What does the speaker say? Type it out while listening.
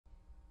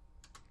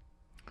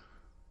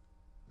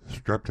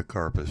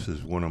Streptocarpus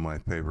is one of my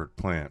favorite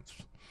plants,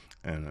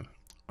 and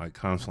I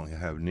constantly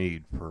have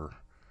need for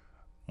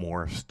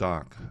more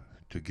stock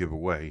to give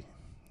away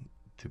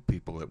to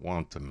people that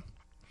want them.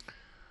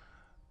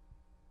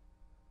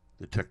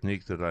 The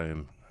technique that I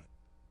am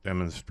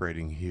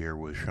demonstrating here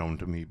was shown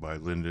to me by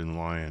Lyndon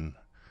Lyon,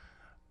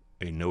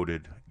 a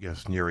noted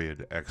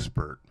Gesneriid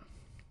expert.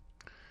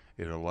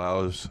 It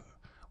allows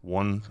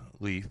one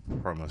leaf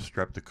from a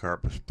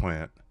Streptocarpus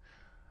plant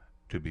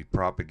to be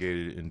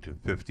propagated into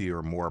 50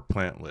 or more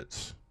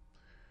plantlets.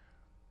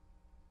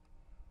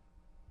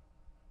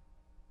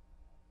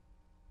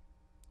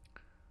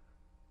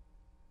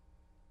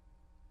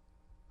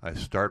 I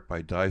start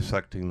by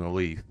dissecting the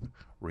leaf,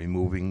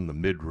 removing the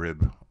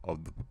midrib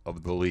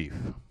of the leaf.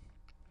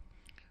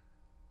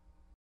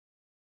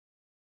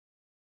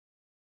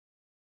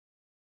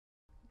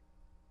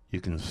 You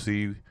can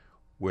see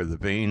where the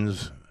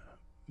veins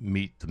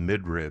meet the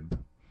midrib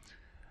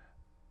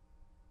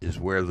is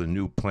where the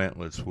new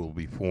plantlets will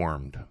be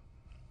formed.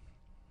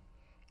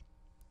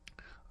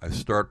 I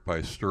start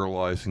by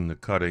sterilizing the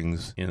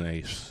cuttings in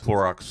a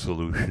Clorox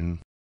solution.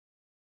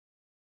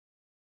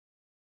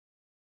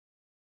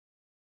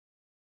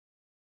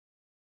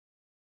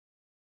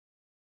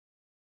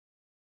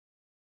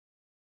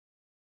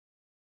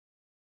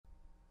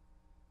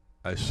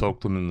 I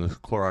soak them in the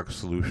Clorox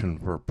solution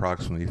for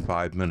approximately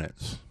 5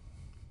 minutes.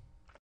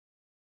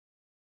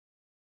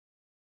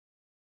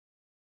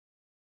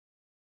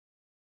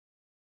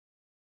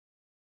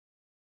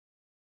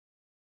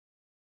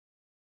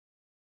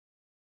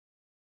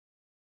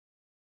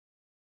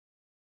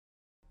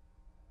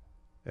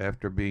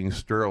 After being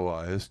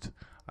sterilized,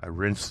 I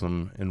rinse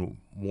them in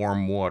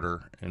warm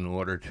water in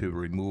order to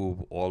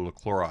remove all the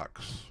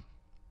Clorox.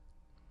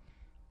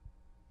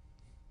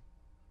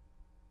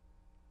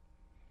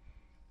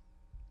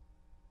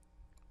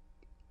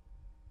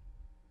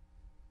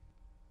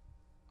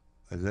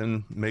 I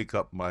then make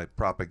up my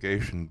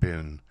propagation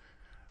bin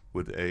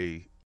with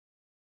a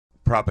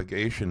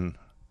propagation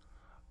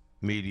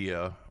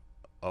media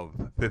of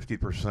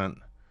 50%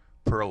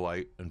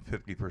 perlite and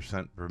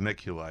 50%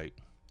 vermiculite.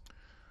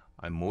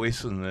 I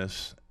moisten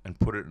this and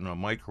put it in a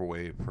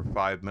microwave for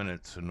 5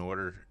 minutes in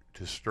order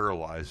to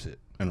sterilize it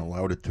and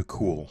allow it to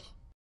cool.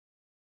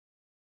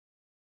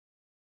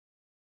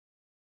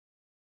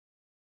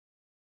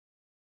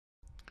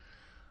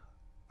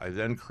 I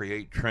then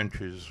create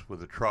trenches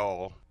with a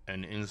trowel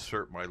and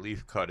insert my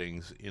leaf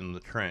cuttings in the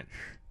trench.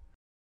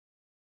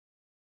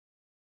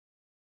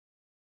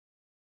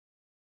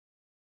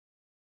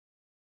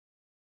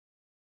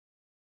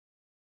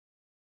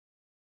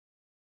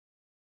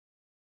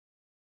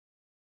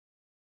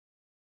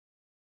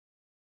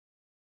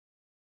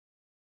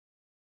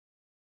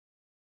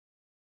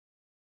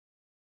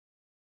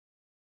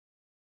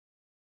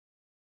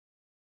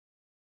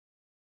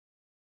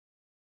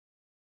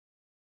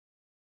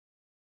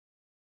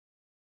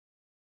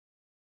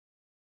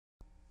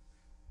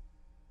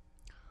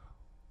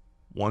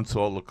 Once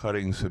all the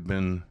cuttings have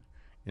been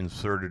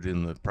inserted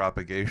in the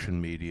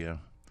propagation media,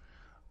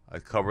 I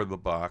cover the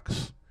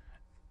box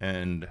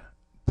and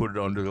put it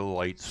under the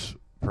lights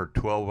for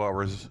 12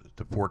 hours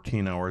to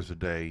 14 hours a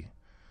day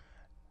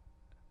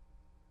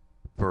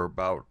for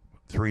about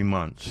 3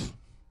 months.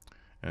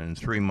 And in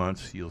 3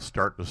 months, you'll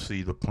start to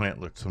see the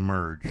plantlets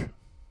emerge.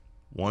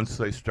 Once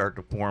they start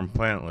to form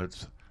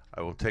plantlets,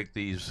 I will take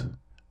these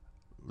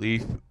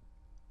each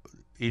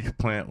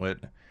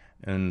plantlet,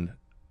 and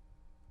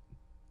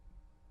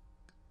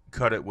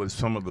cut it with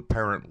some of the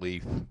parent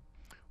leaf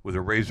with a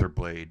razor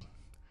blade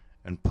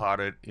and pot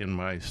it in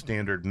my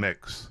standard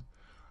mix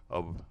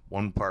of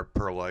 1 part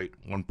perlite,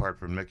 1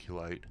 part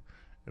vermiculite,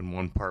 and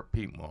 1 part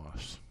peat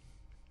moss.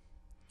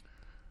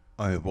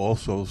 I have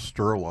also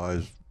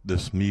sterilized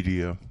this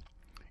media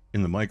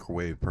in the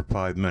microwave for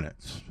 5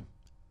 minutes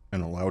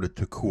and allowed it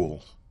to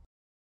cool.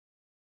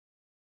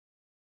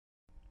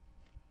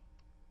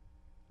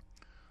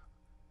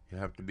 You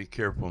have to be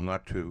careful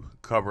not to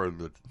cover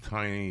the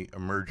tiny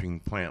emerging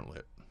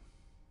plantlet.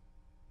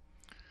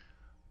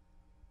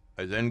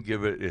 I then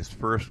give it its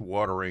first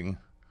watering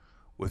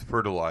with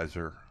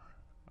fertilizer.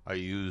 I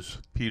use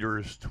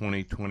Peter's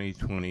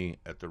 20-20-20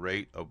 at the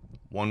rate of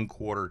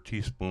 1/4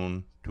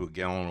 teaspoon to a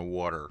gallon of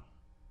water.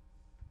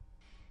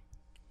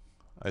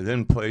 I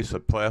then place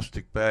a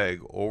plastic bag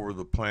over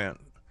the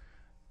plant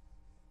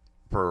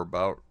for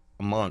about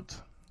a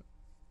month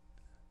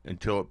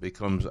until it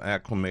becomes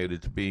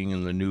acclimated to being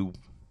in the new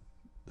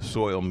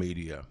soil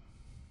media.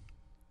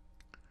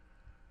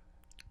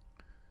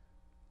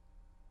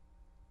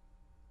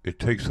 It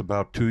takes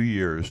about 2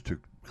 years to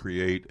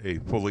create a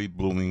fully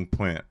blooming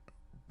plant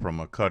from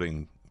a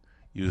cutting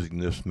using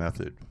this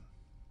method.